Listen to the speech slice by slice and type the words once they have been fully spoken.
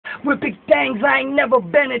With big things, I ain't never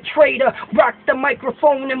been a trader. Rock the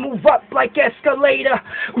microphone and move up like escalator.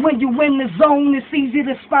 When you in the zone, it's easy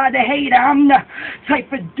to spot a hater. I'm the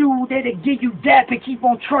type of dude that'll give you dap and keep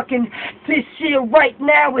on trucking. This year right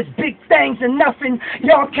now is big things and nothing.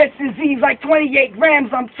 Y'all catching Z's like 28 grams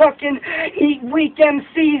I'm tucking. Eat weak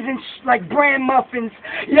MCs and like brand muffins.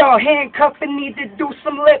 Y'all handcuffing, need to do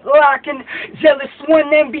some lip locking. Jealous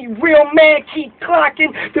one and be real man, keep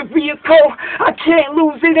clocking. The vehicle, I can't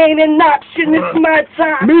lose, it ain't an option. It's my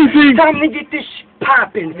time. Meezee. Time to get this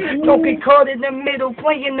popping. Don't get caught in the middle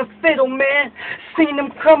playing the fiddle, man. Seen them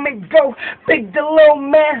come and go, big to low,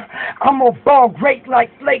 man. I'm a ball great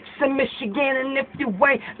like lakes in Michigan, and if you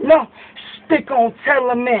ain't, no, stick on,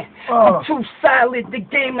 tell 'em, man. I'm too solid, the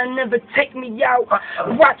game will never take me out.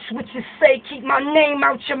 Watch what you say, keep my name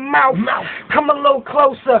out your mouth. Come a little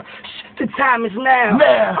closer, the time is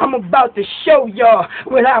now. I'm about to show y'all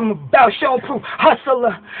what I'm about. Show proof,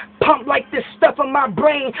 hustler, pump like this stuff in my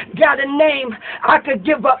brain. Got a name, I could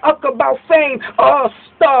give a uck about fame.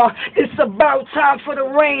 All-star, it's about time for the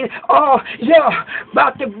rain. Oh, yeah,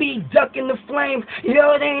 about to be ducking the flame.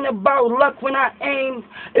 Yo, it ain't about luck when I aim.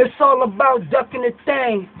 It's all about ducking the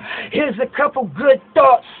thing. Here's a couple good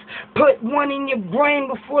thoughts. Put one in your brain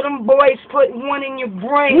before them boys put one in your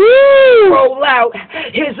brain. Woo! Roll out.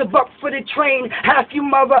 Here's a buck for the train. Half you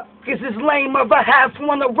mother is lame, other half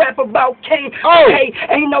wanna rap about Kane. Oh. Hey,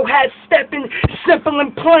 ain't no hat stepping, simple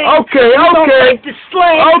and plain. Okay, Don't okay. like the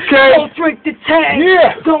slang. Okay. Don't drink the tang.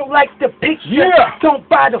 Yeah. Don't like the picture. Yeah. Don't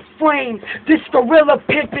buy the frame. This gorilla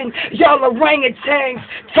pimping, y'all orangutans.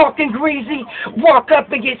 Talking greasy, walk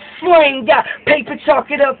up and get slain. Got paper,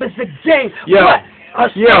 chalk it up as a game. Yo. What?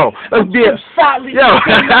 Yo, let's be a... solid. Yo.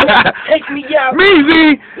 Take me out.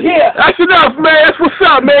 Meezee! Yeah. That's enough, man. That's what's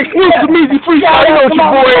up, man. Exclusive Meezee Freestyle. You know what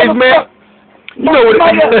your boy is, man. You know what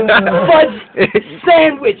it is. Fudge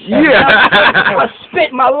sandwich. Yeah. I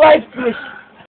spit my lifeless.